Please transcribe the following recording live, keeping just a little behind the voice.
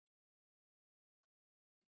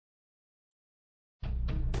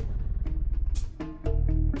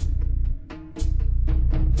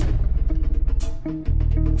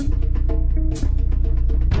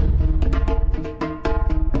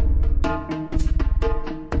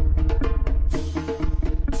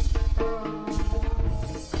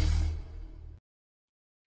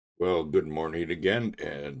Well, good morning again,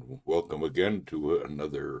 and welcome again to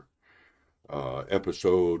another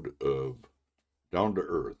episode of Down to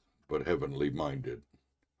Earth but Heavenly Minded.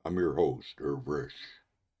 I'm your host, Risch,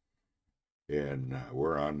 and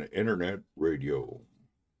we're on internet radio.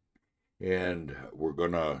 And we're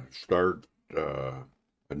going to start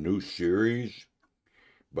a new series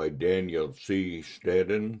by Daniel C.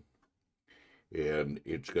 Snaddon, and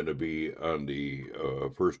it's going to be on the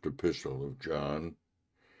first epistle of John.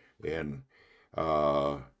 And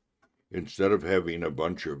uh, instead of having a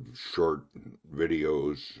bunch of short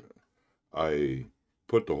videos, I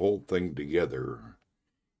put the whole thing together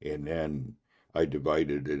and then I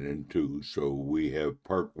divided it in two. So we have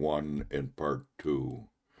part one and part two.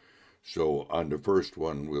 So on the first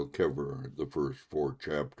one, we'll cover the first four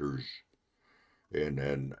chapters. And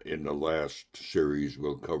then in the last series,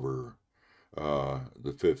 we'll cover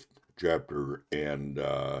the fifth chapter. And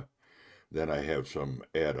then I have some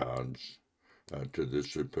add-ons to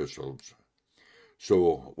this epistles.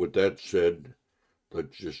 So with that said,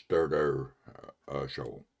 let's just start our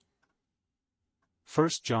show. 1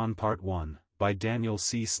 John Part 1, by Daniel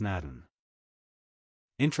C. Snaddon.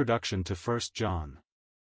 Introduction to 1 John.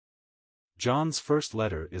 John's first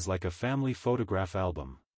letter is like a family photograph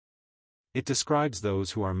album. It describes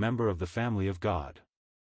those who are member of the family of God.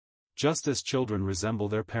 Just as children resemble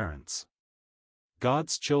their parents,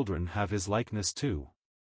 God's children have His likeness too.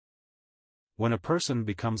 When a person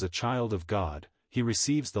becomes a child of God, he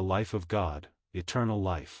receives the life of God, eternal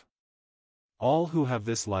life. All who have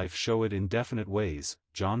this life show it in definite ways,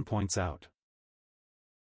 John points out.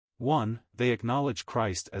 1. They acknowledge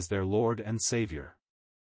Christ as their Lord and Savior.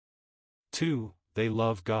 2. They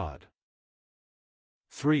love God.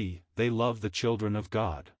 3. They love the children of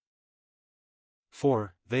God.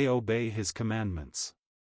 4. They obey His commandments.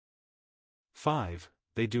 5.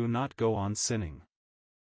 They do not go on sinning.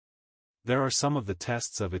 There are some of the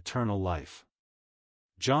tests of eternal life.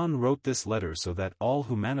 John wrote this letter so that all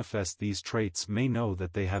who manifest these traits may know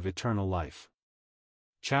that they have eternal life.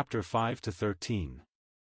 Chapter 5 to 13.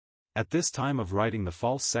 At this time of writing, the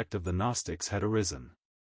false sect of the Gnostics had arisen.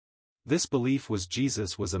 This belief was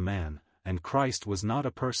Jesus was a man, and Christ was not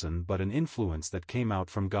a person but an influence that came out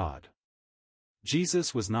from God.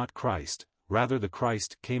 Jesus was not Christ, rather the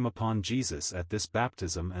Christ came upon Jesus at this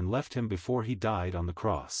baptism and left him before he died on the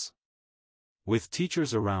cross. With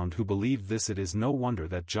teachers around who believed this, it is no wonder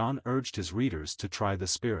that John urged his readers to try the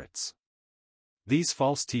spirits. These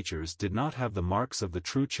false teachers did not have the marks of the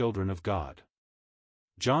true children of God.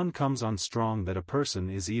 John comes on strong that a person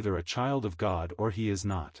is either a child of God or he is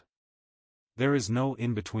not. There is no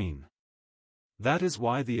in-between. That is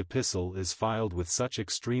why the epistle is filled with such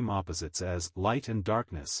extreme opposites as light and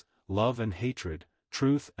darkness, love and hatred,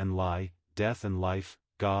 truth and lie, death and life,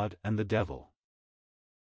 God and the devil.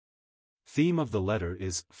 Theme of the letter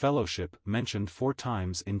is fellowship, mentioned 4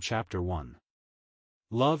 times in chapter 1.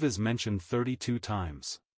 Love is mentioned 32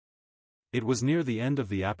 times. It was near the end of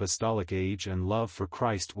the apostolic age and love for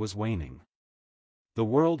Christ was waning. The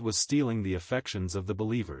world was stealing the affections of the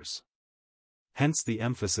believers. Hence the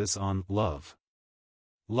emphasis on love.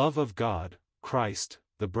 Love of God, Christ,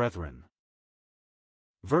 the brethren.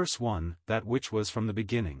 Verse 1, that which was from the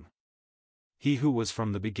beginning. He who was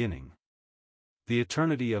from the beginning. The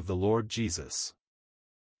eternity of the Lord Jesus.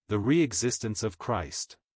 The re-existence of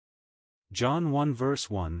Christ. John 1 verse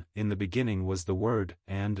 1, in the beginning was the Word,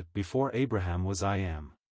 and, before Abraham was I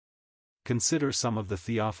am. Consider some of the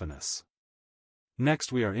theophanous.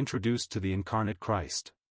 Next we are introduced to the incarnate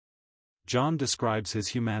Christ. John describes his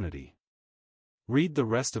humanity. Read the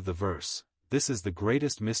rest of the verse. This is the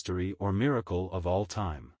greatest mystery or miracle of all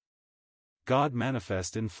time. God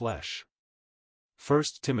manifest in flesh. 1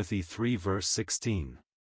 Timothy 3 verse 16.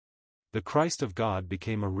 The Christ of God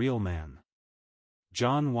became a real man.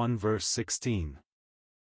 John 1 verse 16.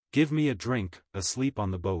 Give me a drink, asleep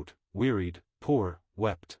on the boat, wearied, poor,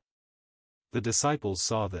 wept. The disciples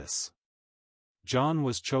saw this. John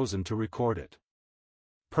was chosen to record it.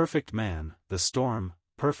 Perfect man, the storm,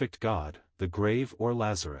 perfect God, the grave or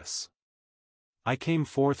Lazarus. I came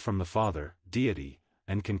forth from the Father, deity,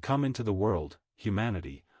 and can come into the world,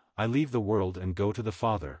 humanity. I leave the world and go to the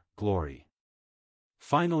Father, glory.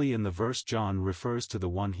 Finally in the verse John refers to the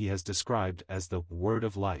one he has described as the Word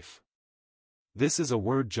of Life. This is a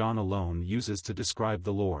word John alone uses to describe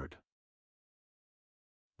the Lord.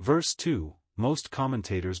 Verse 2, most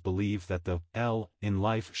commentators believe that the L in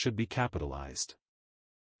life should be capitalized,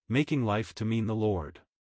 making life to mean the Lord.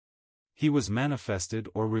 He was manifested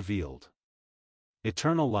or revealed.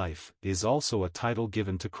 Eternal life is also a title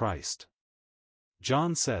given to Christ.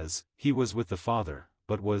 John says, He was with the Father,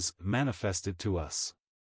 but was manifested to us.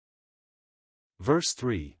 Verse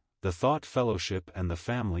 3, the thought fellowship and the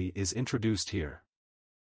family is introduced here.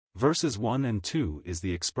 Verses 1 and 2 is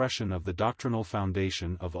the expression of the doctrinal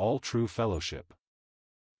foundation of all true fellowship.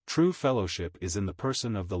 True fellowship is in the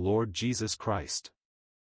person of the Lord Jesus Christ.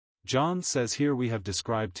 John says here, we have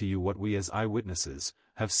described to you what we as eyewitnesses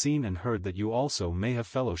have seen and heard, that you also may have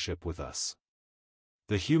fellowship with us.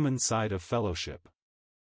 The human side of fellowship.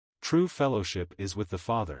 True fellowship is with the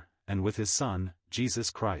Father, and with His Son, Jesus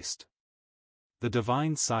Christ. The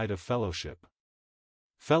divine side of fellowship.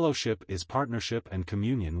 Fellowship is partnership and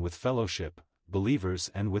communion with fellowship, believers,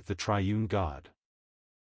 and with the triune God.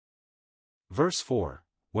 Verse 4,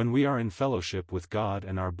 when we are in fellowship with God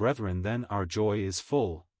and our brethren, then our joy is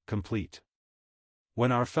full, complete.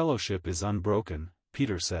 When our fellowship is unbroken,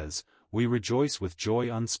 Peter says, we rejoice with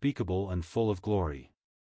joy unspeakable and full of glory.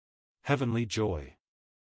 Heavenly joy.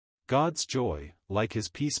 God's joy, like His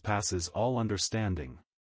peace, passes all understanding.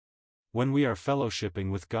 When we are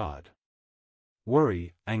fellowshipping with God,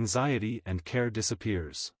 worry, anxiety, and care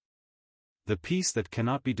disappears. The peace that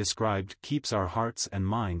cannot be described keeps our hearts and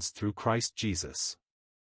minds through Christ Jesus.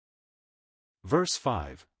 Verse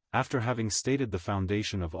 5, after having stated the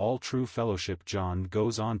foundation of all true fellowship, John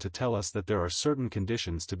goes on to tell us that there are certain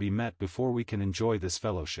conditions to be met before we can enjoy this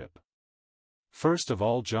fellowship. First of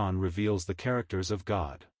all, John reveals the characters of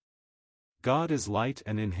God. God is light,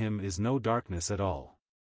 and in Him is no darkness at all.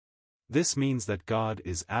 This means that God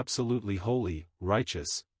is absolutely holy,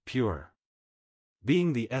 righteous, pure.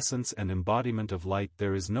 Being the essence and embodiment of light,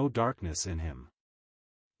 there is no darkness in Him.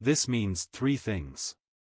 This means three things.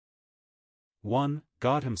 1.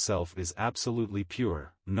 God Himself is absolutely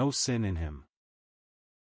pure, no sin in Him.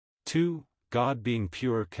 2. God being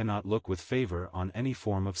pure cannot look with favor on any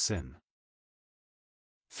form of sin.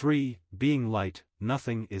 3. Being light,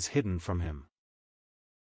 nothing is hidden from Him.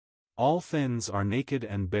 All things are naked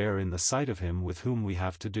and bare in the sight of Him with whom we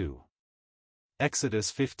have to do. Exodus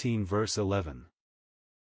 15 verse 11.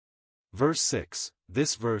 Verse 6,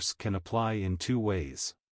 this verse can apply in two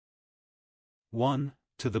ways. 1.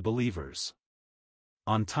 To the believers.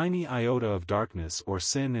 On tiny iota of darkness or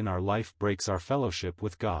sin in our life breaks our fellowship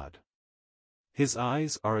with God. His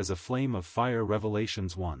eyes are as a flame of fire,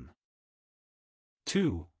 Revelations 1.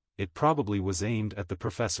 2. It probably was aimed at the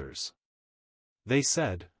professors. They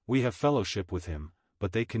said, we have fellowship with Him,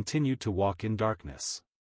 but they continued to walk in darkness.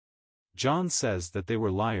 John says that they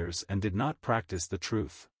were liars and did not practice the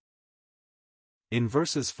truth. In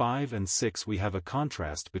verses 5 and 6 we have a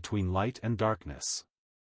contrast between light and darkness.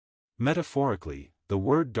 Metaphorically, the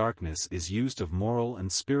word darkness is used of moral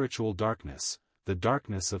and spiritual darkness, the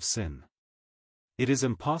darkness of sin. It is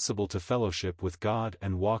impossible to fellowship with God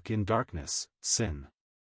and walk in darkness, sin.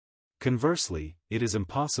 Conversely, it is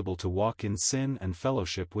impossible to walk in sin and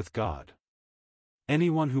fellowship with God.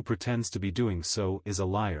 Anyone who pretends to be doing so is a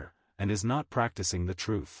liar, and is not practicing the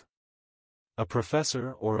truth. A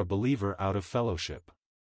professor or a believer out of fellowship.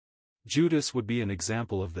 Judas would be an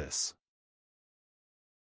example of this.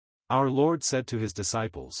 Our Lord said to His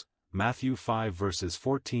disciples, Matthew 5 verses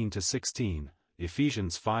 14 to 16,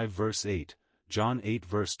 Ephesians 5 verse 8, John 8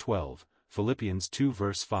 verse 12, Philippians 2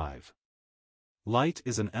 verse 5. Light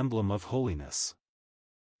is an emblem of holiness.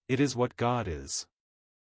 It is what God is.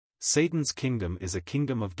 Satan's kingdom is a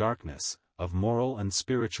kingdom of darkness, of moral and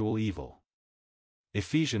spiritual evil.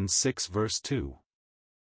 Ephesians 6 verse 2.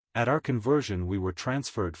 At our conversion we were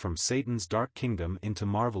transferred from Satan's dark kingdom into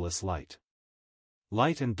marvelous light.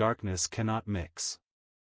 Light and darkness cannot mix.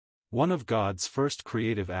 One of God's first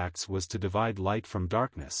creative acts was to divide light from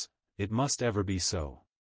darkness. It must ever be so.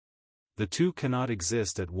 The two cannot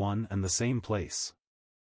exist at one and the same place.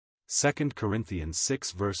 2 Corinthians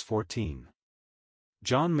 6 verse 14.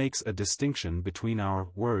 John makes a distinction between our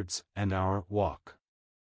words and our walk.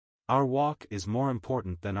 Our walk is more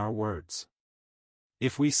important than our words.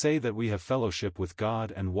 If we say that we have fellowship with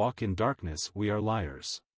God and walk in darkness, we are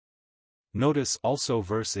liars. Notice also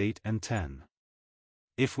verse 8 and 10.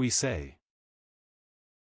 If we say.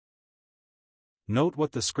 Note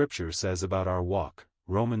what the Scripture says about our walk.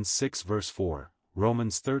 Romans 6 verse 4,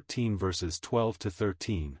 Romans 13 verses 12 to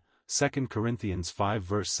 13, 2 Corinthians 5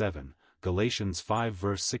 verse 7, Galatians 5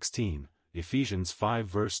 verse 16, Ephesians 5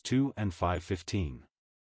 verse 2 and 5:15.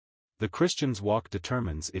 The Christian's walk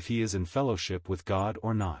determines if he is in fellowship with God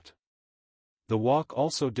or not. The walk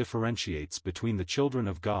also differentiates between the children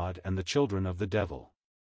of God and the children of the devil.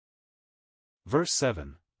 Verse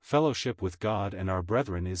 7, fellowship with God and our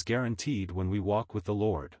brethren is guaranteed when we walk with the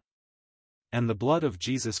Lord. And the blood of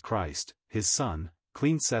Jesus Christ, His Son,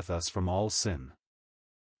 cleanseth us from all sin.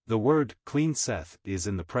 The word cleanseth is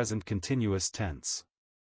in the present continuous tense.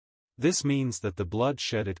 This means that the blood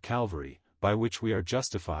shed at Calvary, by which we are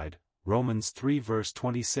justified, Romans 3 verse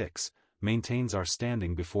 26, maintains our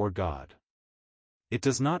standing before God. It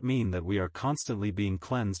does not mean that we are constantly being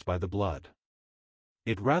cleansed by the blood.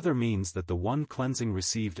 It rather means that the one cleansing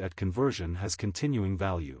received at conversion has continuing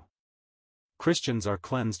value. Christians are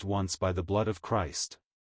cleansed once by the blood of Christ.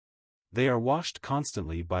 They are washed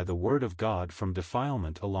constantly by the Word of God from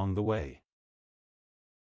defilement along the way.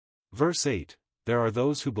 Verse 8, there are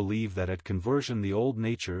those who believe that at conversion the old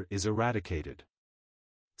nature is eradicated.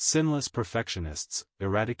 Sinless perfectionists,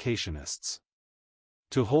 eradicationists.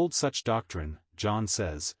 To hold such doctrine, John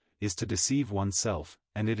says, is to deceive oneself,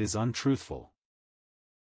 and it is untruthful.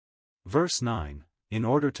 Verse 9, in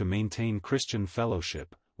order to maintain Christian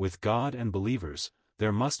fellowship with God and believers,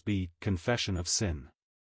 there must be confession of sin.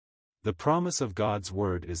 The promise of God's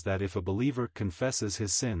word is that if a believer confesses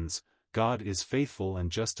his sins, God is faithful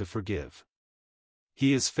and just to forgive.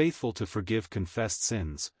 He is faithful to forgive confessed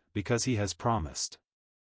sins, because he has promised.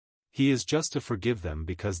 He is just to forgive them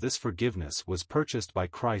because this forgiveness was purchased by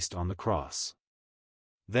Christ on the cross.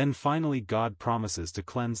 Then finally God promises to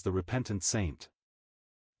cleanse the repentant saint.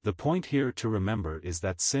 The point here to remember is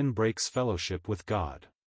that sin breaks fellowship with God.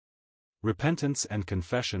 Repentance and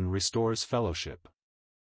confession restores fellowship.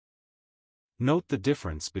 Note the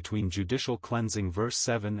difference between judicial cleansing verse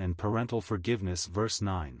 7 and parental forgiveness verse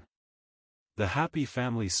 9. The happy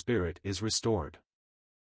family spirit is restored.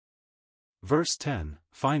 Verse 10,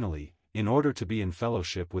 finally, in order to be in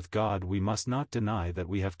fellowship with God we must not deny that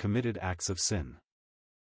we have committed acts of sin.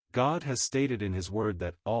 God has stated in His word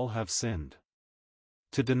that all have sinned.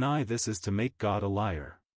 To deny this is to make God a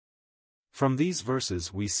liar. From these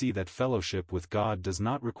verses we see that fellowship with God does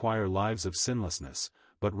not require lives of sinlessness,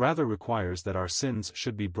 but rather requires that our sins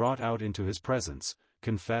should be brought out into His presence,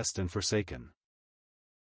 confessed and forsaken.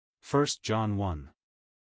 1 John 1.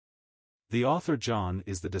 The author John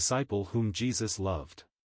is the disciple whom Jesus loved.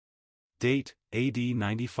 Date, AD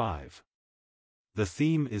 95. The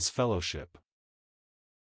theme is fellowship.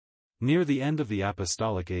 Near the end of the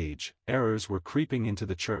apostolic age, errors were creeping into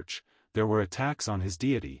the church, there were attacks on his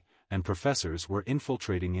deity, and professors were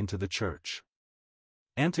infiltrating into the church.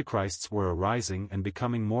 Antichrists were arising and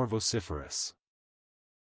becoming more vociferous.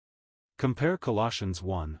 Compare Colossians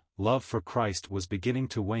 1, love for Christ was beginning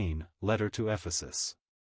to wane, letter to Ephesus.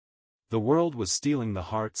 The world was stealing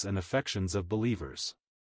the hearts and affections of believers.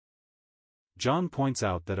 John points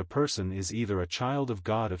out that a person is either a child of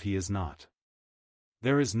God if he is not.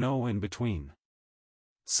 There is no in between.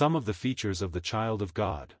 Some of the features of the child of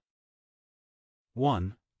God.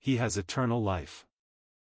 1. He has eternal life.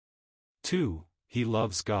 2. He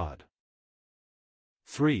loves God.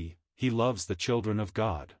 3. He loves the children of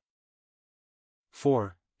God.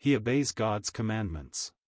 4. He obeys God's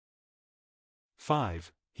commandments.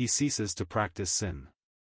 5. He ceases to practice sin.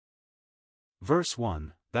 Verse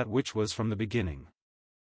 1, that which was from the beginning.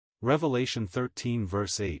 Revelation 13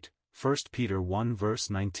 verse 8, 1 Peter 1 verse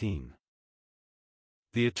 19.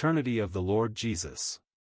 The eternity of the Lord Jesus.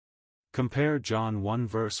 Compare John 1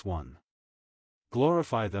 verse 1.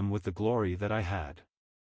 Glorify them with the glory that I had.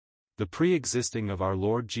 The pre-existing of our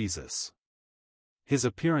Lord Jesus. His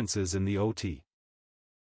appearances in the OT.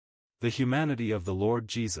 The humanity of the Lord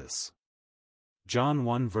Jesus. John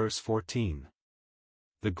 1 verse 14.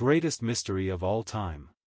 The greatest mystery of all time.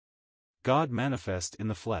 God manifest in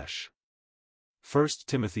the flesh. 1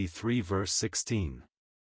 Timothy 3 verse 16.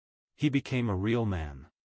 He became a real man.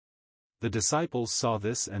 The disciples saw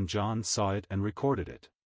this and John saw it and recorded it.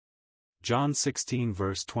 John 16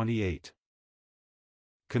 verse 28.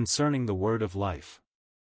 Concerning the word of life.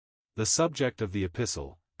 The subject of the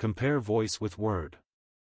epistle, compare voice with word.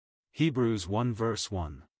 Hebrews 1 verse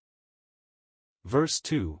 1. Verse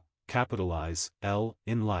 2, capitalize, L,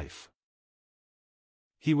 in life.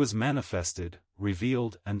 He was manifested,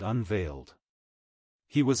 revealed and unveiled.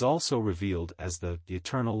 He was also revealed as the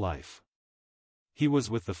eternal life. He was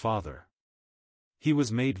with the Father. He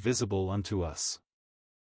was made visible unto us.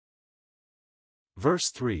 Verse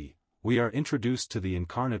 3, we are introduced to the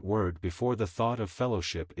incarnate Word before the thought of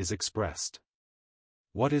fellowship is expressed.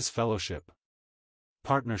 What is fellowship?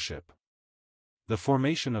 Partnership. The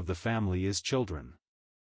formation of the family is children.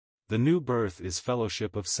 The new birth is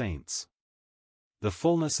fellowship of saints. The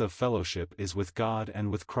fullness of fellowship is with God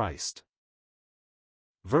and with Christ.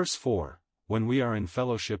 Verse 4, when we are in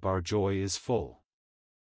fellowship our joy is full.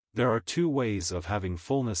 There are two ways of having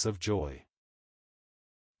fullness of joy.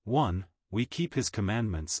 1. We keep His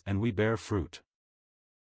commandments and we bear fruit.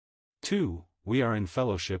 2. We are in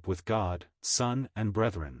fellowship with God, Son and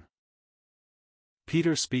brethren.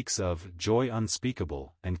 Peter speaks of joy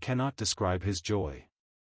unspeakable and cannot describe his joy.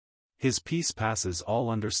 His peace passes all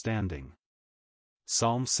understanding.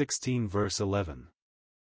 Psalm 16 verse 11.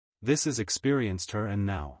 This is experienced her and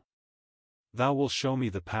now. Thou wilt show me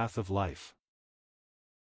the path of life.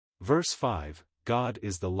 Verse 5, God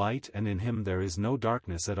is the light and in him there is no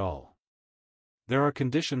darkness at all. There are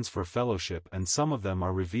conditions for fellowship and some of them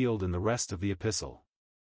are revealed in the rest of the epistle.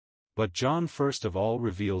 But John first of all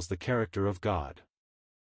reveals the character of God.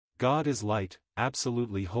 God is light,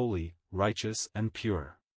 absolutely holy, righteous and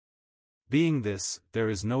pure. Being this, there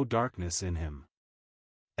is no darkness in him.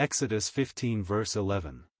 Exodus 15 verse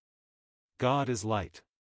 11. God is light.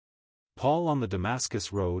 Paul on the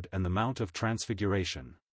Damascus Road and the Mount of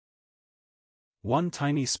Transfiguration. One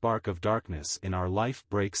tiny spark of darkness in our life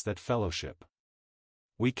breaks that fellowship.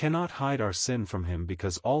 We cannot hide our sin from him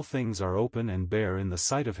because all things are open and bare in the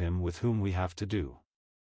sight of him with whom we have to do.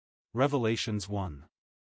 Revelations 1.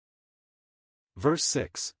 Verse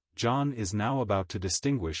 6, John is now about to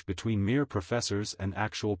distinguish between mere professors and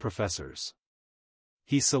actual professors.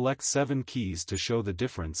 He selects 7 keys to show the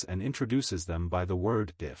difference and introduces them by the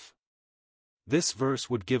word if. This verse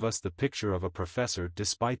would give us the picture of a professor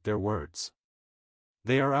despite their words.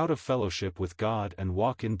 They are out of fellowship with God and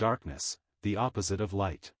walk in darkness, the opposite of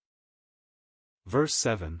light. Verse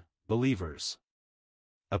 7, Believers.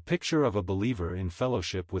 A picture of a believer in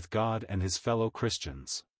fellowship with God and his fellow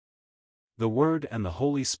Christians. The Word and the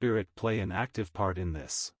Holy Spirit play an active part in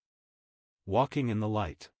this. Walking in the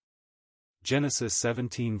light. Genesis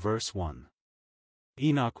 17 verse 1.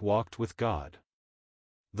 Enoch walked with God.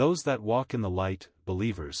 Those that walk in the light,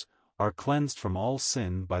 believers, are cleansed from all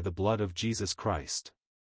sin by the blood of Jesus Christ.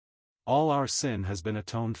 All our sin has been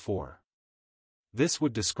atoned for. This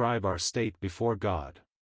would describe our state before God.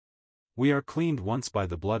 We are cleaned once by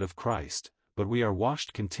the blood of Christ, but we are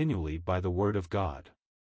washed continually by the Word of God.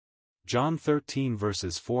 John 13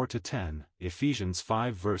 verses 4 to 10, Ephesians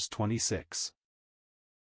 5 verse 26.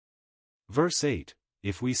 Verse 8,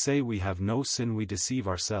 If we say we have no sin we deceive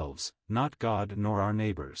ourselves, not God nor our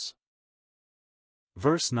neighbors.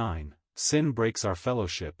 Verse 9, Sin breaks our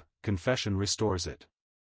fellowship, confession restores it.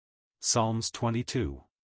 Psalms 22.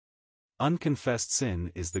 Unconfessed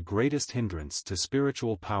sin is the greatest hindrance to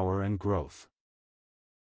spiritual power and growth.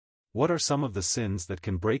 What are some of the sins that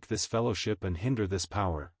can break this fellowship and hinder this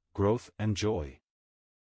power, growth and joy?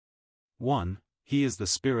 1. He is the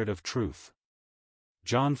Spirit of truth.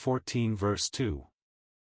 John 14 verse 2.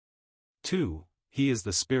 2. He is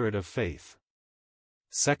the Spirit of faith.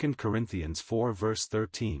 2 Corinthians 4 verse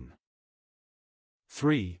 13.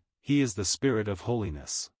 3. He is the Spirit of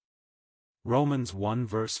holiness. Romans 1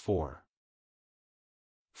 verse 4.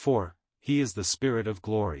 4. He is the Spirit of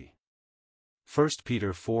glory. 1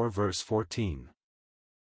 Peter 4 verse 14.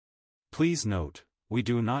 Please note, we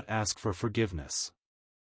do not ask for forgiveness.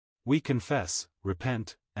 We confess,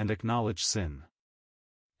 repent, and acknowledge sin.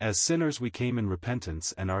 As sinners we came in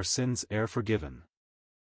repentance and our sins are forgiven.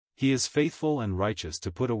 He is faithful and righteous to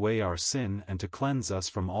put away our sin and to cleanse us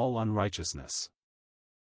from all unrighteousness.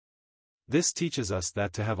 This teaches us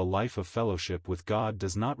that to have a life of fellowship with God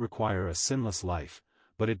does not require a sinless life,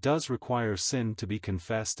 but it does require sin to be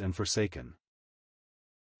confessed and forsaken.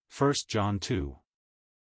 1 John 2.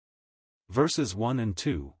 Verses 1 and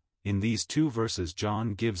 2, in these 2 verses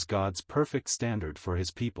John gives God's perfect standard for his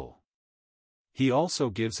people. He also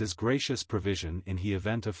gives his gracious provision in the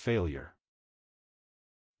event of failure.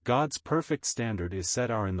 God's perfect standard is set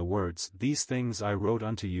are in the words, These things I wrote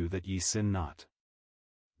unto you that ye sin not.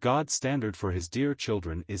 God's standard for his dear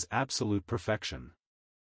children is absolute perfection.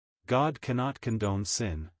 God cannot condone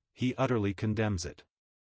sin, he utterly condemns it.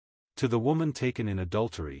 To the woman taken in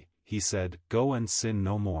adultery, he said, Go and sin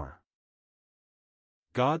no more.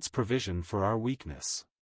 God's provision for our weakness.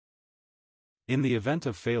 In the event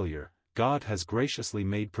of failure, God has graciously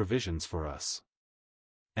made provisions for us.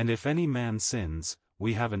 And if any man sins,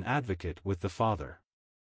 we have an advocate with the Father.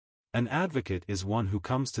 An advocate is one who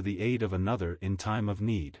comes to the aid of another in time of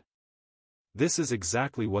need. This is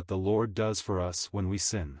exactly what the Lord does for us when we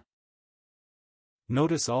sin.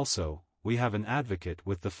 Notice also, we have an advocate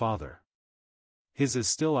with the Father. His is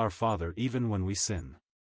still our Father even when we sin.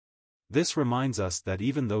 This reminds us that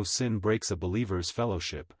even though sin breaks a believer's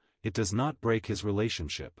fellowship, it does not break his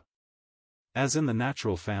relationship. As in the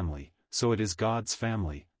natural family, so it is God's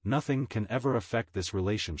family, nothing can ever affect this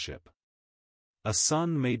relationship. A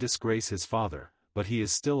son may disgrace his father, but he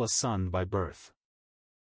is still a son by birth.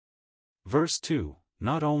 Verse 2,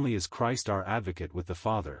 Not only is Christ our advocate with the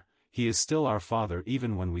Father, he is still our Father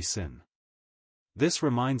even when we sin. This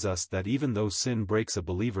reminds us that even though sin breaks a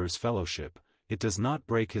believer's fellowship, it does not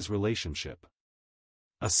break his relationship.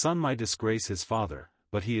 A son might disgrace his father,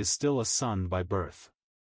 but he is still a son by birth.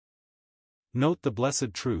 Note the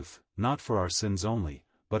blessed truth, not for our sins only,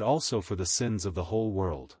 but also for the sins of the whole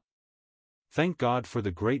world. Thank God for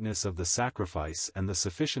the greatness of the sacrifice and the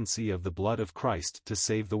sufficiency of the blood of Christ to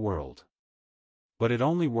save the world. But it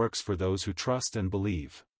only works for those who trust and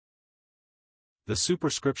believe. The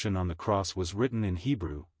superscription on the cross was written in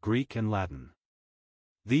Hebrew, Greek and Latin.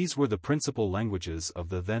 These were the principal languages of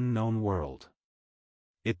the then known world.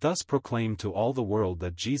 It thus proclaimed to all the world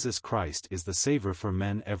that Jesus Christ is the Savior for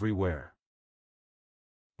men everywhere.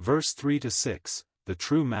 Verse 3-6, the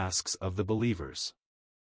true masks of the believers.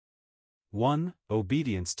 1.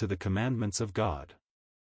 Obedience to the commandments of God.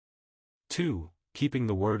 2. Keeping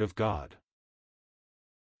the word of God.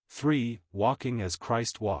 3. Walking as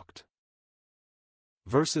Christ walked.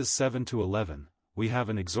 Verses 7-11, we have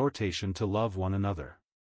an exhortation to love one another.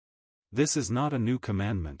 This is not a new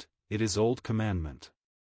commandment, it is old commandment.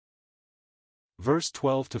 Verse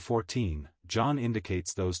 12-14, John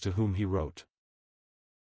indicates those to whom he wrote.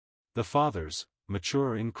 The fathers,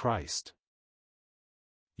 mature in Christ.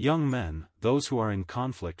 Young men, those who are in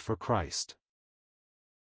conflict for Christ.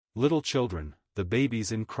 Little children, the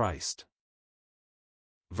babies in Christ.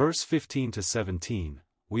 Verse 15-17,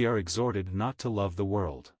 we are exhorted not to love the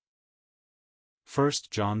world. 1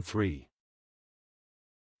 John 3.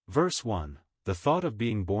 Verse 1, the thought of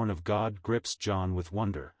being born of God grips John with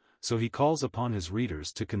wonder, so he calls upon his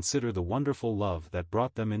readers to consider the wonderful love that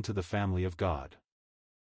brought them into the family of God.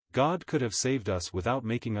 God could have saved us without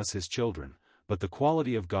making us his children, but the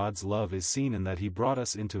quality of God's love is seen in that he brought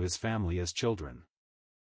us into his family as children.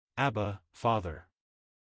 Abba, Father.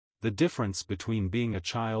 The difference between being a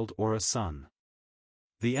child or a son.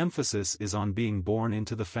 The emphasis is on being born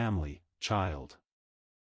into the family, child.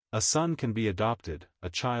 A son can be adopted, a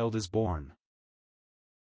child is born.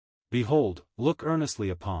 Behold, look earnestly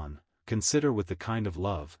upon, consider with the kind of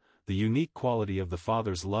love, the unique quality of the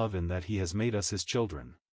Father's love in that he has made us his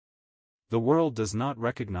children. The world does not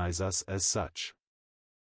recognize us as such.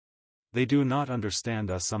 They do not understand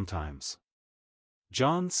us sometimes.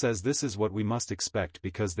 John says this is what we must expect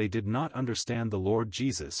because they did not understand the Lord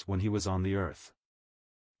Jesus when he was on the earth.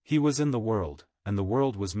 He was in the world, and the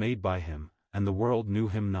world was made by him, and the world knew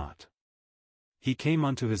him not. He came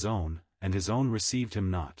unto his own, and his own received him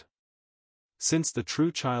not. Since the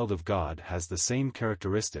true child of God has the same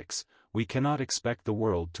characteristics, we cannot expect the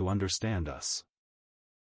world to understand us.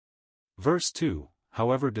 Verse 2,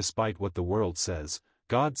 however, despite what the world says,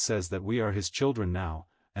 God says that we are his children now,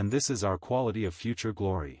 and this is our quality of future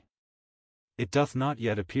glory. It doth not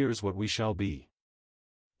yet appears what we shall be.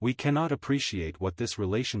 We cannot appreciate what this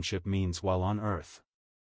relationship means while on earth.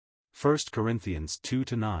 1 Corinthians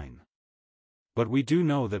 2-9. But we do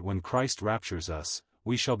know that when Christ raptures us,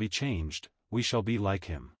 we shall be changed, we shall be like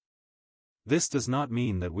him. This does not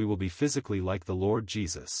mean that we will be physically like the Lord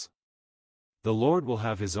Jesus. The Lord will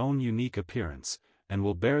have his own unique appearance, and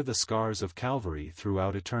will bear the scars of Calvary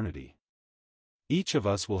throughout eternity. Each of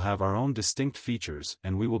us will have our own distinct features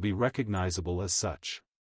and we will be recognizable as such.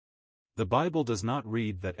 The Bible does not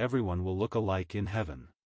read that everyone will look alike in heaven.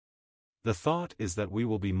 The thought is that we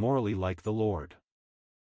will be morally like the Lord.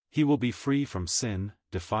 He will be free from sin,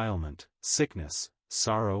 defilement, sickness,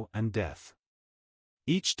 sorrow and death.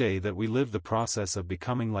 Each day that we live the process of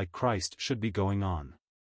becoming like Christ should be going on.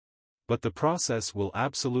 But the process will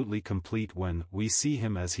absolutely complete when we see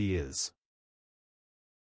him as he is.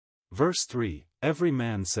 Verse 3, every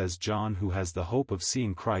man, says John, who has the hope of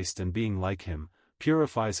seeing Christ and being like him,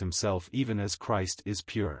 purifies himself even as Christ is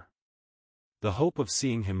pure. The hope of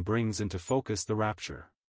seeing him brings into focus the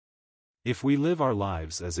rapture. If we live our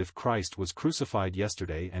lives as if Christ was crucified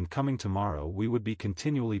yesterday and coming tomorrow, we would be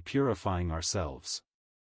continually purifying ourselves.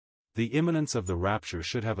 The imminence of the rapture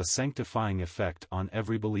should have a sanctifying effect on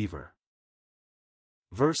every believer.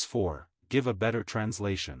 Verse 4, give a better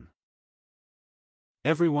translation.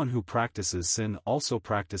 Everyone who practices sin also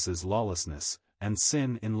practices lawlessness, and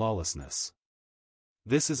sin in lawlessness.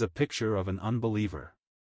 This is a picture of an unbeliever.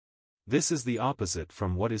 This is the opposite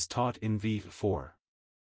from what is taught in v4.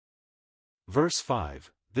 Verse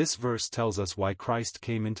 5, this verse tells us why Christ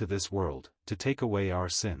came into this world, to take away our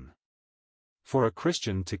sin. For a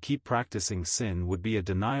Christian to keep practicing sin would be a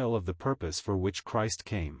denial of the purpose for which Christ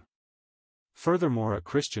came. Furthermore, a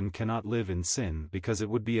Christian cannot live in sin because it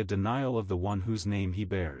would be a denial of the one whose name he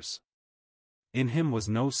bears. In him was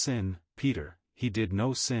no sin, Peter, he did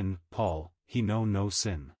no sin, Paul, he know no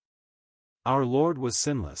sin. Our Lord was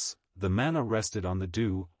sinless. The manna rested on the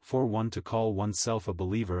dew. For one to call oneself a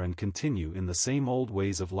believer and continue in the same old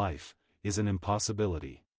ways of life, is an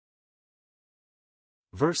impossibility.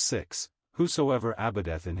 Verse 6, whosoever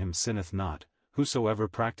abideth in him sinneth not, whosoever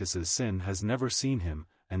practices sin has never seen him,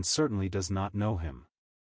 and certainly does not know him.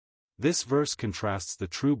 This verse contrasts the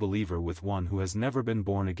true believer with one who has never been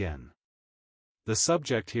born again. The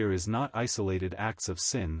subject here is not isolated acts of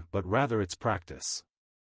sin but rather its practice.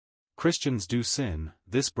 Christians do sin,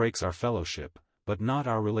 this breaks our fellowship, but not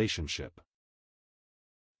our relationship.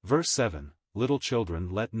 Verse 7, Little children,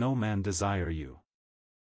 let no man desire you.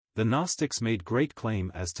 The Gnostics made great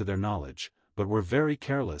claim as to their knowledge, but were very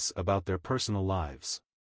careless about their personal lives.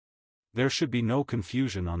 There should be no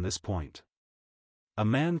confusion on this point. A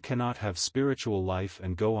man cannot have spiritual life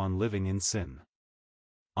and go on living in sin.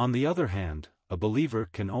 On the other hand, a believer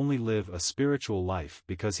can only live a spiritual life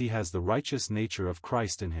because he has the righteous nature of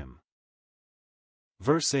Christ in him.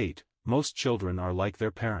 Verse 8, Most children are like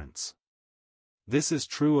their parents. This is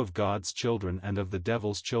true of God's children and of the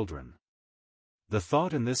devil's children. The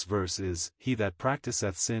thought in this verse is, He that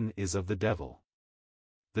practiseth sin is of the devil.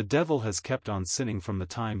 The devil has kept on sinning from the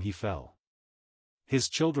time he fell. His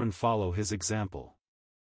children follow his example.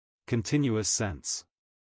 Continuous sense.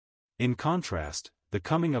 In contrast, the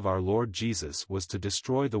coming of our Lord Jesus was to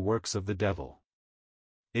destroy the works of the devil.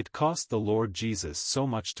 It cost the Lord Jesus so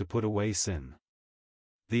much to put away sin.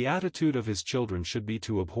 The attitude of his children should be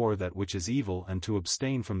to abhor that which is evil and to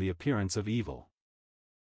abstain from the appearance of evil.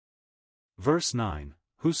 Verse 9,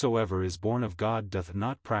 Whosoever is born of God doth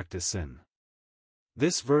not practice sin.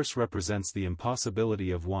 This verse represents the impossibility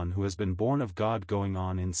of one who has been born of God going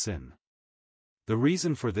on in sin. The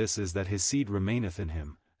reason for this is that his seed remaineth in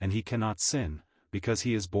him, and he cannot sin, because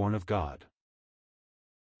he is born of God.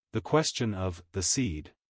 The question of the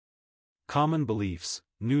seed. Common beliefs,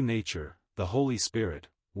 new nature, the Holy Spirit,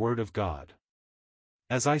 Word of God.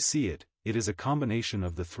 As I see it, it is a combination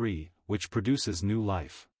of the three, which produces new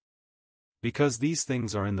life. Because these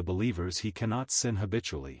things are in the believers, he cannot sin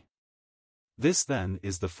habitually. This then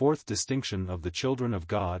is the fourth distinction of the children of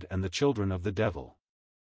God and the children of the devil.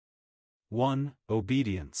 1.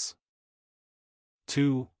 Obedience.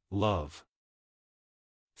 2. Love.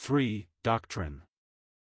 3. Doctrine.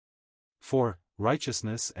 4.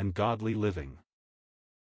 Righteousness and godly living.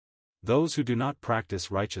 Those who do not practice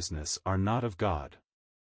righteousness are not of God.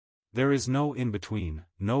 There is no in-between,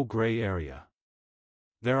 no gray area.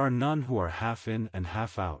 There are none who are half in and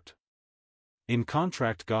half out. In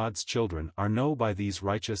contrast, God's children are known by these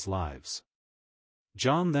righteous lives.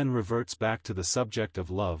 John then reverts back to the subject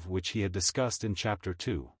of love which he had discussed in chapter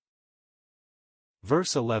 2.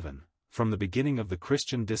 Verse 11, From the beginning of the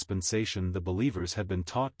Christian dispensation the believers had been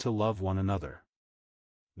taught to love one another.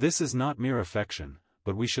 This is not mere affection,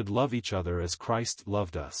 but we should love each other as Christ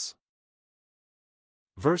loved us.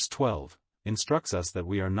 Verse 12, instructs us that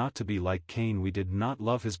we are not to be like Cain. We did not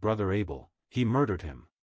love his brother Abel, he murdered him.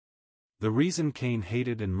 The reason Cain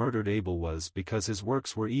hated and murdered Abel was because his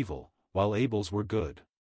works were evil, while Abel's were good.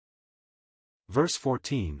 Verse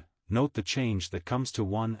 14, note the change that comes to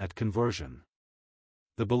one at conversion.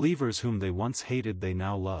 The believers whom they once hated they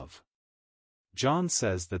now love. John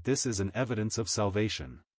says that this is an evidence of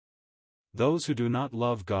salvation. Those who do not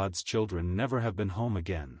love God's children never have been home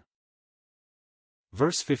again.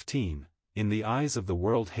 Verse 15, in the eyes of the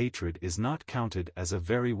world hatred is not counted as a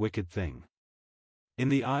very wicked thing. In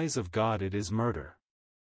the eyes of God it is murder.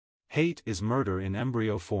 Hate is murder in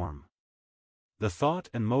embryo form. The thought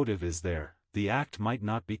and motive is there, the act might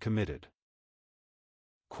not be committed.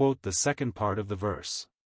 Quote the second part of the verse.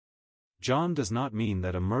 John does not mean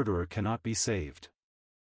that a murderer cannot be saved.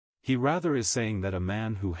 He rather is saying that a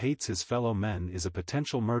man who hates his fellow men is a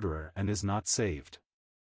potential murderer and is not saved.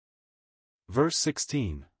 Verse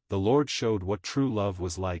 16, the Lord showed what true love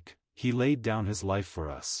was like, he laid down his life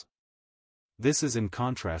for us. This is in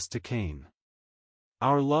contrast to Cain.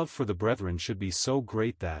 Our love for the brethren should be so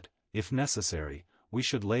great that, if necessary, we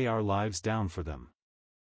should lay our lives down for them.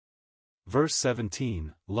 Verse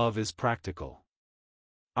 17, love is practical.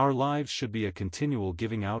 Our lives should be a continual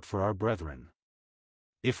giving out for our brethren.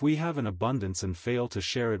 If we have an abundance and fail to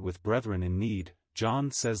share it with brethren in need,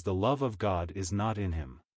 John says the love of God is not in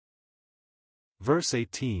him. Verse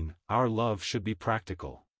 18, our love should be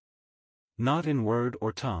practical. Not in word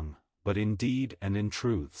or tongue, but in deed and in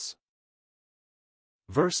truths.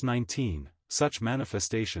 Verse 19, such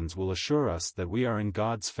manifestations will assure us that we are in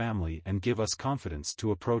God's family and give us confidence to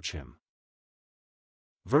approach Him.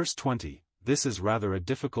 Verse 20, this is rather a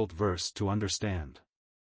difficult verse to understand.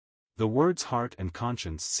 The words heart and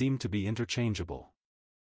conscience seem to be interchangeable.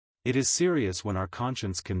 It is serious when our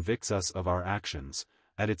conscience convicts us of our actions.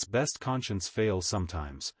 At its best, conscience fails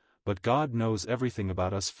sometimes, but God knows everything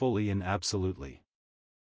about us fully and absolutely.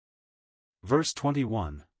 Verse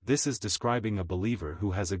 21, this is describing a believer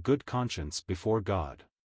who has a good conscience before God.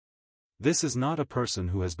 This is not a person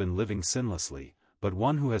who has been living sinlessly, but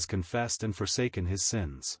one who has confessed and forsaken his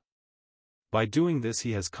sins. By doing this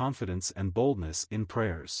he has confidence and boldness in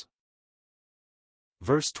prayers.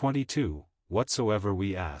 Verse 22, "Whatsoever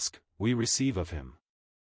we ask, we receive of him."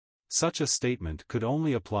 Such a statement could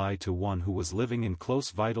only apply to one who was living in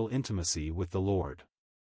close vital intimacy with the Lord.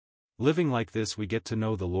 Living like this we get to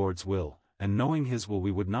know the Lord's will, and knowing his will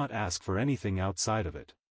we would not ask for anything outside of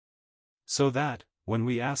it. So that, when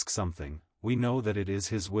we ask something, we know that it is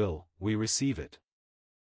his will, we receive it.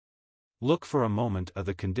 Look for a moment at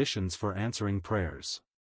the conditions for answering prayers.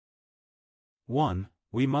 1.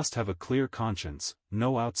 We must have a clear conscience,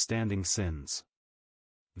 no outstanding sins.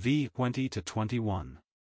 v. 20-21.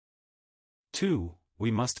 2.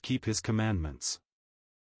 We must keep his commandments.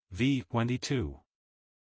 v. 22.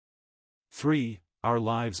 3. Our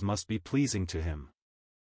lives must be pleasing to him.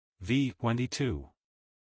 v. 22.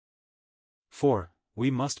 4.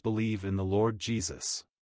 We must believe in the Lord Jesus.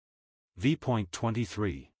 v.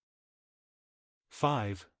 23.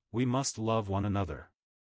 5. We must love one another.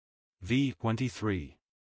 v. 23.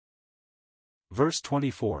 Verse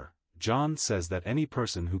 24, John says that any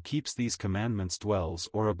person who keeps these commandments dwells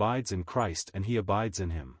or abides in Christ and he abides in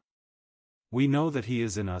him. We know that he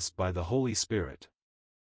is in us by the Holy Spirit.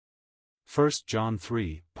 1 John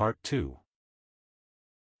 3, Part 2.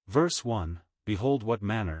 Verse 1, Behold what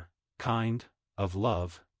manner, kind, of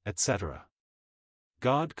love, etc.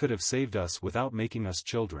 God could have saved us without making us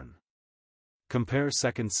children. Compare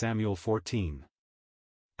 2 Samuel 14.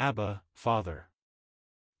 Abba, Father.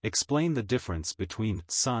 Explain the difference between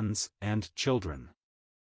sons and children.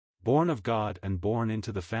 Born of God and born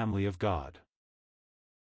into the family of God.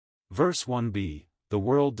 Verse 1b, The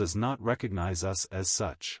world does not recognize us as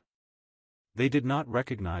such. They did not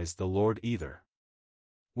recognize the Lord either.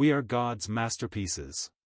 We are God's masterpieces.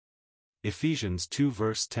 Ephesians 2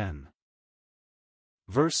 verse 10.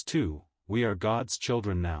 Verse 2, We are God's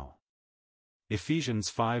children now. Ephesians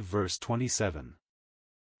 5 verse 27.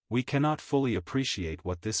 We cannot fully appreciate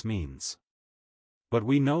what this means. But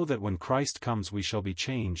we know that when Christ comes we shall be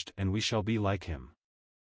changed and we shall be like him.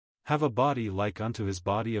 Have a body like unto his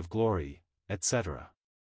body of glory, etc.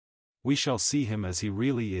 We shall see him as he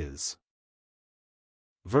really is.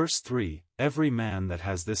 Verse 3, Every man that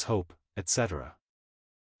has this hope, etc.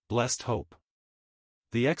 Blessed hope.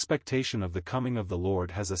 The expectation of the coming of the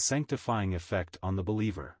Lord has a sanctifying effect on the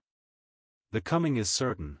believer. The coming is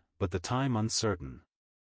certain, but the time uncertain.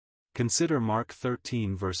 Consider Mark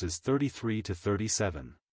 13 verses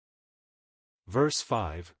 33-37. Verse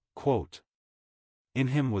 5, quote, In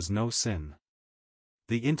him was no sin.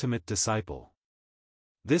 The intimate disciple.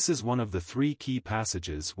 This is one of the three key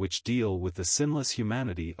passages which deal with the sinless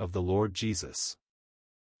humanity of the Lord Jesus.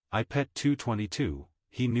 Ipet 2:22,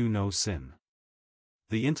 He knew no sin.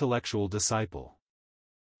 The intellectual disciple.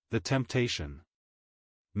 The temptation.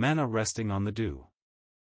 Manna resting on the dew.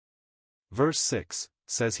 Verse 6,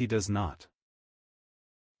 says he does not.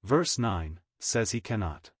 Verse 9, says he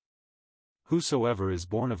cannot. Whosoever is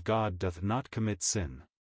born of God doth not commit sin.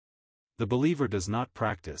 The believer does not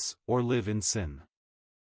practice, or live in sin.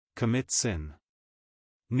 Commit sin.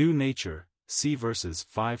 New nature, see verses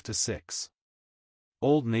 5-6.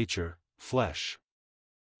 Old nature, flesh.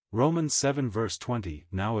 Romans 7 verse 20,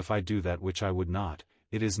 Now if I do that which I would not,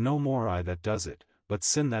 it is no more I that does it, but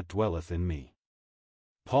sin that dwelleth in me.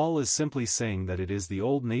 Paul is simply saying that it is the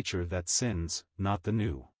old nature that sins, not the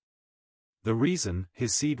new. The reason,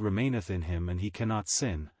 his seed remaineth in him and he cannot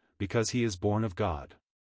sin, because he is born of God.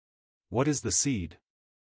 What is the seed?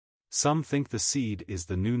 Some think the seed is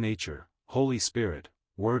the new nature, Holy Spirit,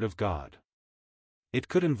 Word of God. It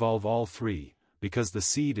could involve all three, because the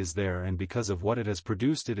seed is there and because of what it has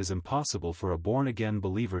produced it is impossible for a born-again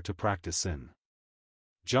believer to practice sin.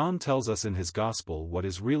 John tells us in his Gospel what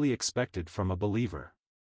is really expected from a believer.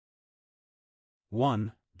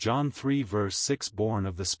 1. John 3 verse 6 Born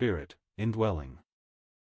of the Spirit, indwelling.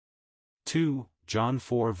 2. John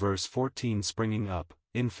 4 verse 14 Springing up,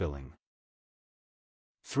 infilling.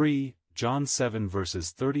 3. John 7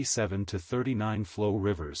 verses 37-39 Flow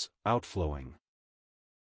rivers, outflowing.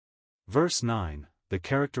 Verse 9, The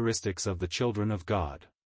characteristics of the children of God.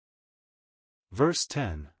 Verse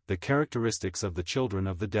 10, The characteristics of the children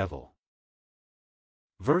of the devil.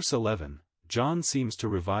 Verse 11, John seems to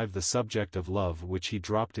revive the subject of love which he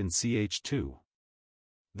dropped in ch 2.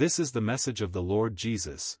 This is the message of the Lord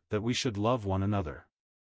Jesus, that we should love one another.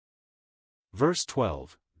 Verse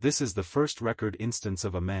 12, This is the first record instance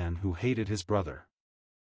of a man who hated his brother.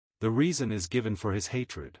 The reason is given for his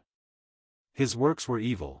hatred. His works were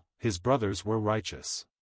evil, his brothers were righteous.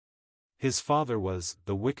 His father was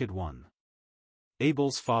the wicked one.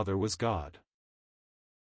 Abel's father was God.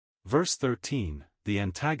 Verse 13, the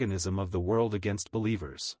antagonism of the world against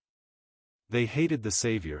believers. They hated the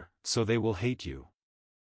Savior, so they will hate you.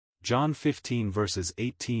 John 15 verses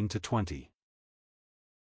 18 to 20.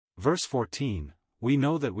 Verse 14, we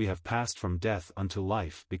know that we have passed from death unto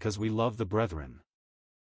life because we love the brethren.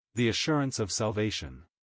 The assurance of salvation.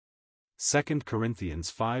 2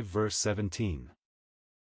 Corinthians 5 verse 17.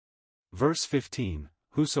 Verse 15,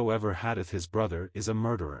 whosoever hateth his brother is a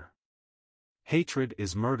murderer. Hatred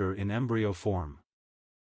is murder in embryo form.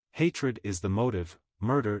 Hatred is the motive,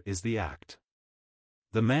 murder is the act.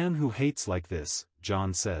 The man who hates like this,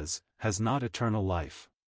 John says, has not eternal life.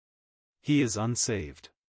 He is unsaved.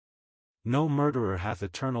 No murderer hath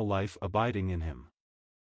eternal life abiding in him.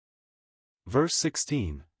 Verse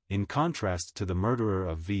 16, in contrast to the murderer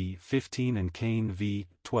of v. 15 and Cain v.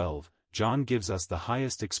 12, John gives us the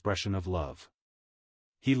highest expression of love.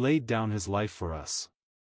 He laid down his life for us.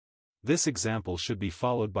 This example should be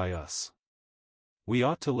followed by us. We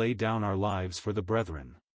ought to lay down our lives for the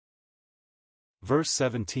brethren. Verse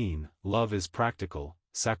 17, love is practical,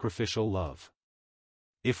 sacrificial love.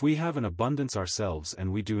 If we have an abundance ourselves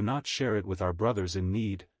and we do not share it with our brothers in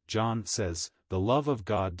need, John says, the love of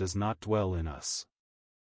God does not dwell in us.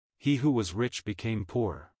 He who was rich became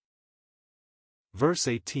poor. Verse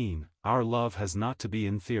 18, our love has not to be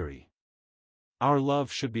in theory. Our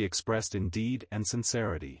love should be expressed in deed and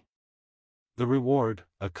sincerity. The reward,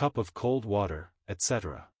 a cup of cold water,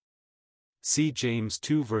 etc. See James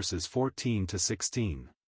 2 verses 14 to 16.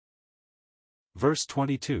 Verse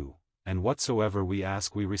 22, and whatsoever we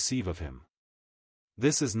ask we receive of him.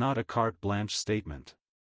 This is not a carte blanche statement.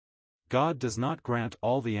 God does not grant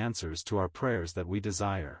all the answers to our prayers that we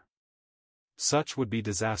desire. Such would be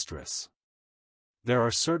disastrous. There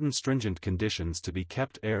are certain stringent conditions to be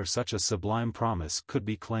kept ere such a sublime promise could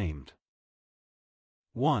be claimed.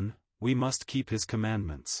 1. We must keep his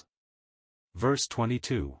commandments. Verse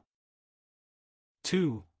 22.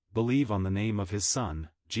 2. Believe on the name of his Son,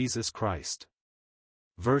 Jesus Christ.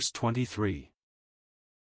 Verse 23.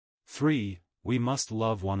 3. We must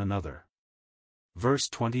love one another. Verse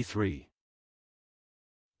 23.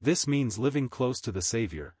 This means living close to the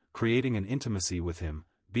Savior, creating an intimacy with him,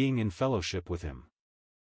 being in fellowship with him.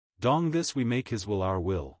 Dong this we make his will our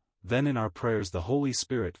will, then in our prayers the Holy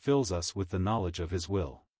Spirit fills us with the knowledge of his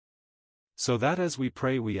will. So that as we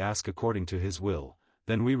pray we ask according to his will,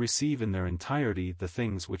 then we receive in their entirety the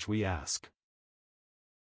things which we ask.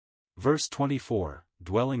 Verse 24,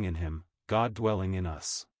 dwelling in him, God dwelling in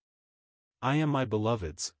us. I am my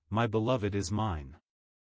beloved's, my beloved is mine.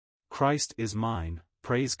 Christ is mine,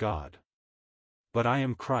 praise God. But I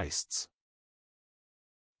am Christ's.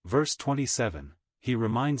 Verse 27, he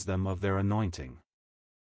reminds them of their anointing.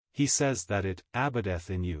 He says that it abideth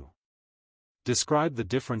in you. Describe the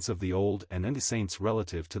difference of the old and new saints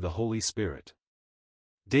relative to the Holy Spirit.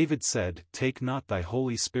 David said, take not thy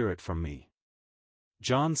Holy Spirit from me.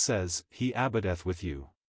 John says, he abideth with you.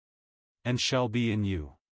 And shall be in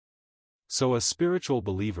you. So a spiritual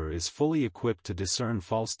believer is fully equipped to discern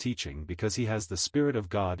false teaching because he has the Spirit of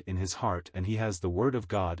God in his heart and he has the Word of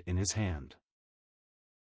God in his hand.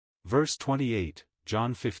 Verse 28,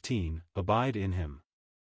 John 15, abide in him.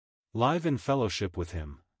 Live in fellowship with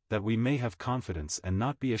him, that we may have confidence and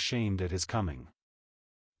not be ashamed at his coming.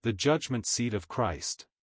 The judgment seat of Christ.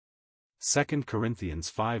 2 Corinthians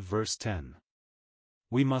 5 verse 10.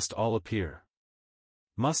 We must all appear.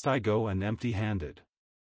 Must I go and empty-handed?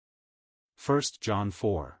 1 John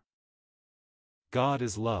 4. God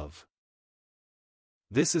is love.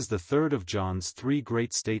 This is the third of John's three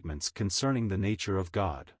great statements concerning the nature of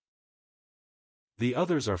God. The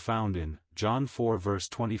others are found in John 4 verse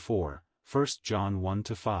 24, 1 John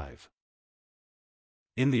 1-5.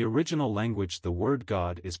 In the original language the word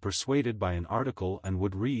God is persuaded by an article and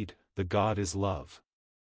would read, the God is love.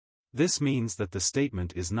 This means that the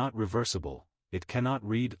statement is not reversible, it cannot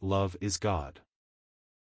read love is God.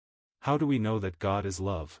 How do we know that God is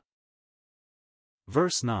love?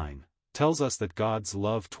 Verse 9 tells us that God's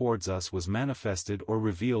love towards us was manifested or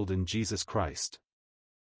revealed in Jesus Christ.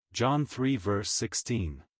 John 3 verse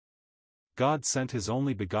 16. God sent his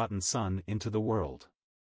only begotten Son into the world.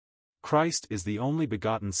 Christ is the only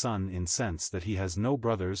begotten Son in sense that he has no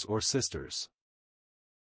brothers or sisters.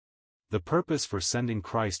 The purpose for sending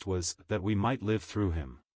Christ was that we might live through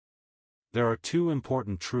him. There are two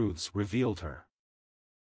important truths revealed here.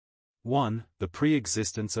 1. The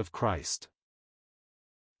pre-existence of Christ.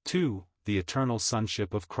 2. The eternal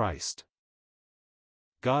sonship of Christ.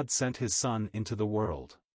 God sent his Son into the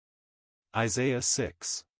world. Isaiah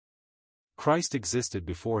 6. Christ existed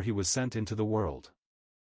before he was sent into the world.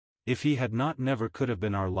 If he had not, never could have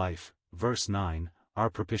been our life, verse 9, our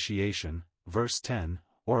propitiation, verse 10,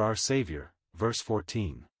 or our Savior, verse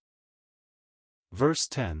 14. Verse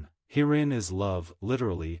 10, herein is love,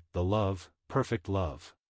 literally, the love, perfect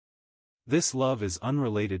love. This love is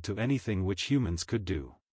unrelated to anything which humans could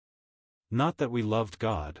do. Not that we loved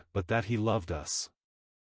God, but that He loved us.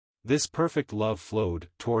 This perfect love flowed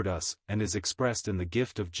toward us and is expressed in the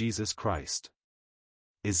gift of Jesus Christ.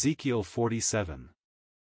 Ezekiel 47.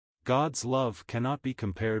 God's love cannot be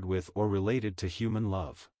compared with or related to human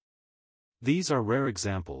love. These are rare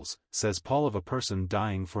examples, says Paul, of a person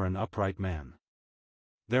dying for an upright man.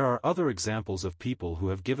 There are other examples of people who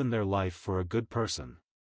have given their life for a good person.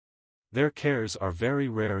 Their cares are very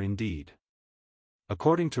rare indeed.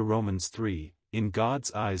 According to Romans 3, in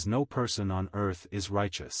God's eyes no person on earth is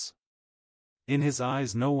righteous. In His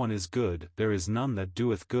eyes no one is good, there is none that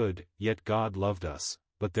doeth good, yet God loved us,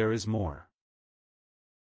 but there is more.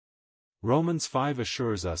 Romans 5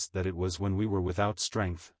 assures us that it was when we were without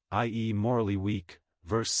strength, i.e. morally weak,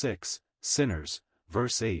 verse 6, sinners,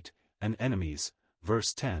 verse 8, and enemies,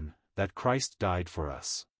 verse 10, that Christ died for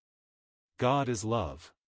us. God is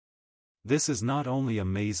love. This is not only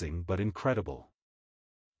amazing but incredible.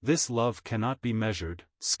 This love cannot be measured,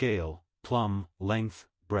 scale, plumb, length,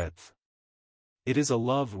 breadth. It is a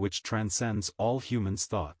love which transcends all humans'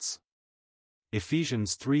 thoughts.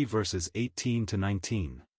 Ephesians 3 verses 18 to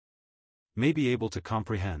 19. May be able to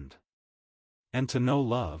comprehend and to know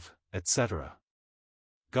love, etc.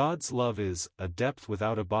 God's love is a depth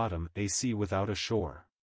without a bottom, a sea without a shore.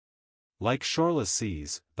 Like shoreless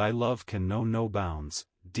seas, thy love can know no bounds,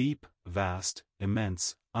 deep, vast,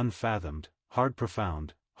 immense, unfathomed, hard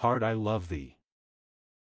profound, hard I love thee.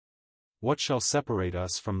 What shall separate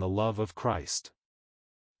us from the love of Christ?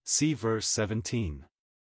 See verse 17.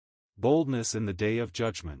 Boldness in the day of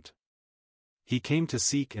judgment. He came to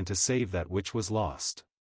seek and to save that which was lost.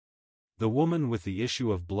 The woman with the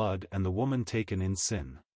issue of blood and the woman taken in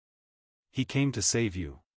sin. He came to save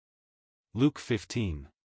you. Luke 15.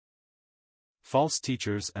 False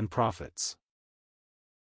teachers and prophets.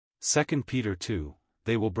 2 Peter 2,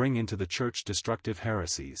 they will bring into the church destructive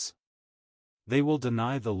heresies. They will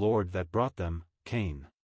deny the Lord that brought them, Cain.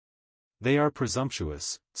 They are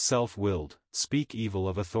presumptuous, self-willed, speak evil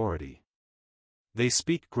of authority. They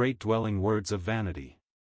speak great dwelling words of vanity.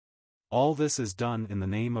 All this is done in the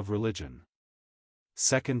name of religion.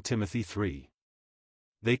 2 Timothy 3.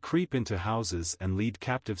 They creep into houses and lead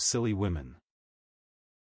captive silly women.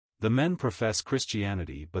 The men profess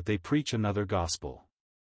Christianity but they preach another gospel.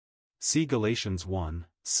 See Galatians 1,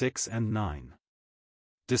 6 and 9.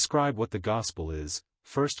 Describe what the gospel is,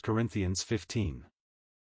 1 Corinthians 15.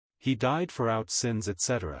 He died for our sins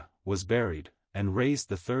etc., was buried, and raised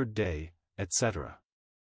the third day, etc.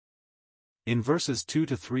 In verses 2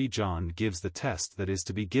 to 3 John gives the test that is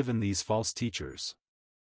to be given these false teachers.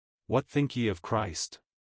 What think ye of Christ?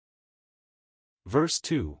 Verse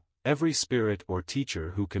 2, every spirit or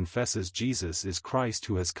teacher who confesses Jesus is Christ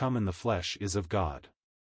who has come in the flesh is of God.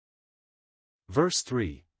 Verse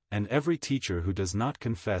 3, and every teacher who does not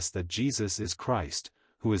confess that Jesus is Christ,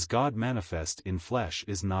 who is God manifest in flesh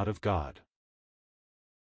is not of God.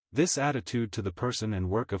 This attitude to the person and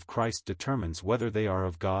work of Christ determines whether they are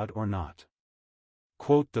of God or not.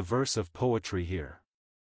 Quote the verse of poetry here.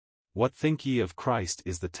 What think ye of Christ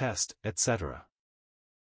is the test, etc.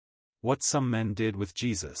 What some men did with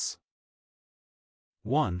Jesus.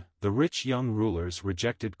 1. The rich young rulers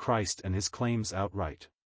rejected Christ and his claims outright.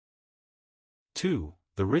 2.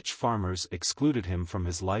 The rich farmers excluded him from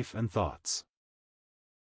his life and thoughts.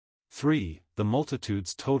 3. The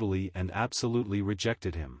multitudes totally and absolutely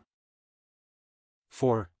rejected him.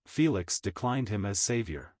 4. Felix declined him as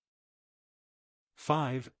Savior.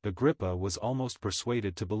 5. Agrippa was almost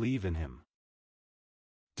persuaded to believe in him.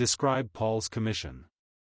 Describe Paul's commission.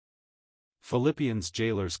 Philippians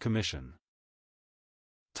jailer's commission.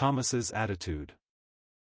 Thomas's attitude.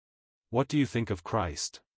 What do you think of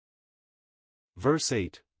Christ? Verse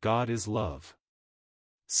 8, God is love.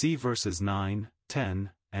 See verses 9,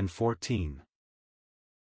 10, and 14.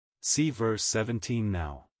 See verse 17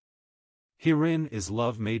 now. Herein is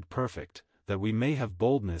love made perfect, that we may have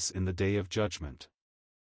boldness in the day of judgment.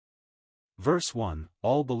 Verse 1,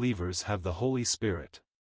 all believers have the Holy Spirit.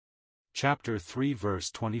 Chapter 3 verse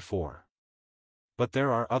 24. But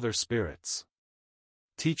there are other spirits.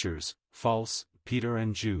 Teachers, false, Peter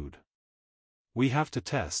and Jude. We have to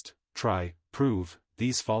test, try, prove,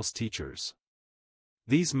 these false teachers.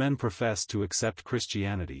 These men profess to accept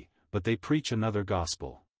Christianity, but they preach another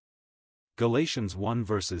gospel. Galatians 1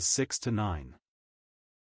 verses 6 to 9.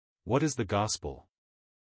 What is the gospel?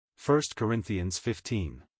 1 Corinthians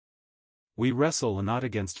 15. We wrestle not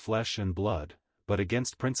against flesh and blood, but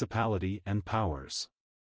against principality and powers.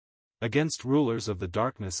 Against rulers of the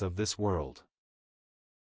darkness of this world.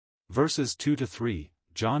 Verses 2-3,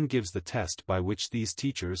 John gives the test by which these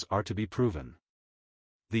teachers are to be proven.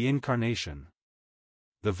 The Incarnation.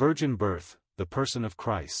 The virgin birth, the person of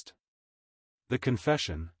Christ. The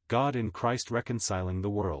confession, God in Christ reconciling the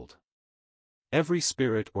world. Every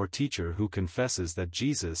spirit or teacher who confesses that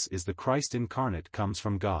Jesus is the Christ incarnate comes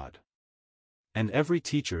from God. And every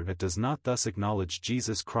teacher that does not thus acknowledge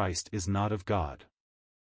Jesus Christ is not of God.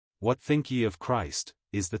 What think ye of Christ,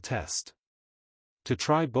 is the test. To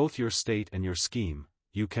try both your state and your scheme,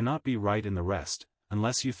 you cannot be right in the rest,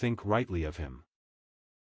 unless you think rightly of him.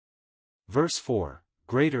 Verse 4,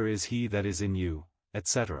 Greater is he that is in you,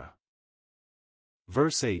 etc.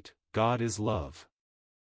 Verse 8, God is love.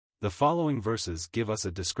 The following verses give us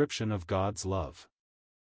a description of God's love.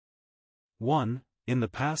 1. In the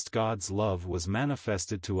past God's love was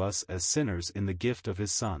manifested to us as sinners in the gift of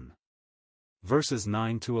his Son. Verses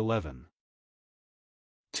 9-11.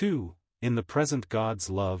 2. In the present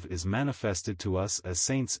God's love is manifested to us as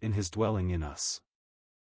saints in his dwelling in us.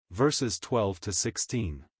 Verses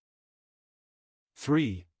 12-16.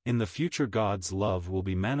 3. In the future God's love will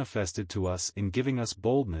be manifested to us in giving us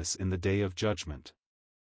boldness in the day of judgment.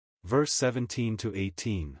 Verse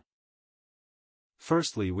 17-18.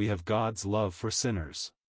 Firstly, we have God's love for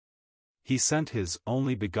sinners. He sent his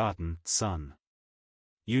only begotten Son.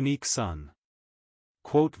 Unique Son.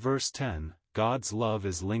 Quote verse 10, God's love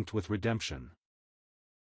is linked with redemption.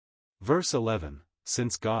 Verse 11,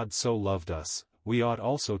 Since God so loved us, we ought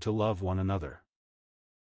also to love one another.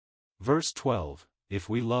 Verse 12, If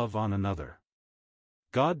we love on another,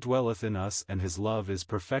 God dwelleth in us and his love is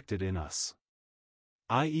perfected in us.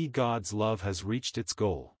 I.e., God's love has reached its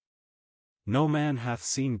goal. No man hath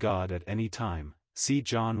seen God at any time, see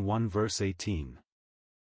John 1 verse 18.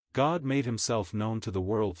 God made himself known to the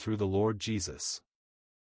world through the Lord Jesus.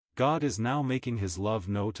 God is now making his love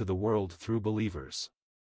known to the world through believers.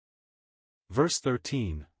 Verse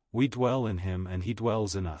 13, We dwell in him and he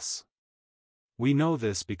dwells in us. We know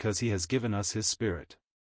this because he has given us his Spirit.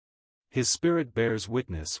 His Spirit bears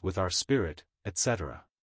witness with our spirit, etc.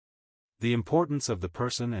 The importance of the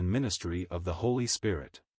person and ministry of the Holy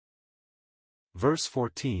Spirit. Verse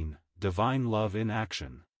 14, Divine love in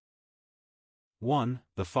action. 1.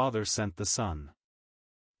 The Father sent the Son.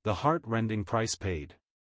 The heart-rending price paid.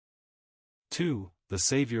 2. The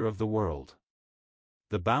Savior of the world.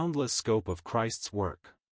 The boundless scope of Christ's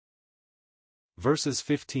work. Verses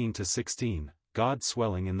 15-16, God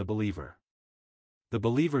swelling in the believer. The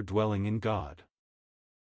believer dwelling in God.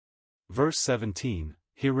 Verse 17,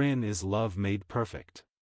 Herein is love made perfect.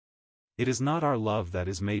 It is not our love that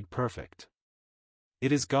is made perfect.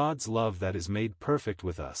 It is God's love that is made perfect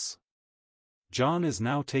with us. John is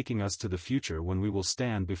now taking us to the future when we will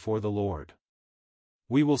stand before the Lord.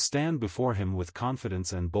 We will stand before him with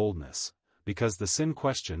confidence and boldness, because the sin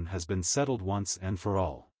question has been settled once and for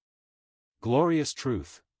all. Glorious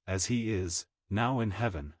truth, as he is, now in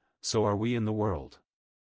heaven, so are we in the world.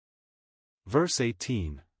 Verse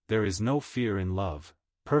 18, There is no fear in love,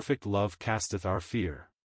 perfect love casteth our fear.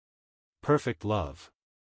 Perfect love.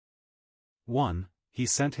 1. He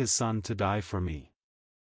sent his Son to die for me.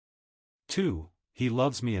 2. He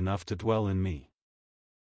loves me enough to dwell in me.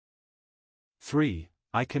 3.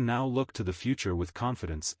 I can now look to the future with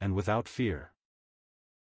confidence and without fear.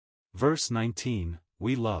 Verse 19,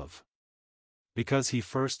 We love. Because he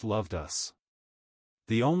first loved us.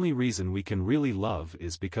 The only reason we can really love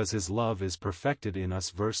is because his love is perfected in us.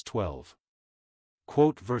 Verse 12.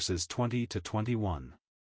 Quote verses 20-21.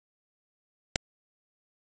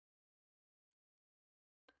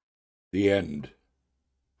 The end.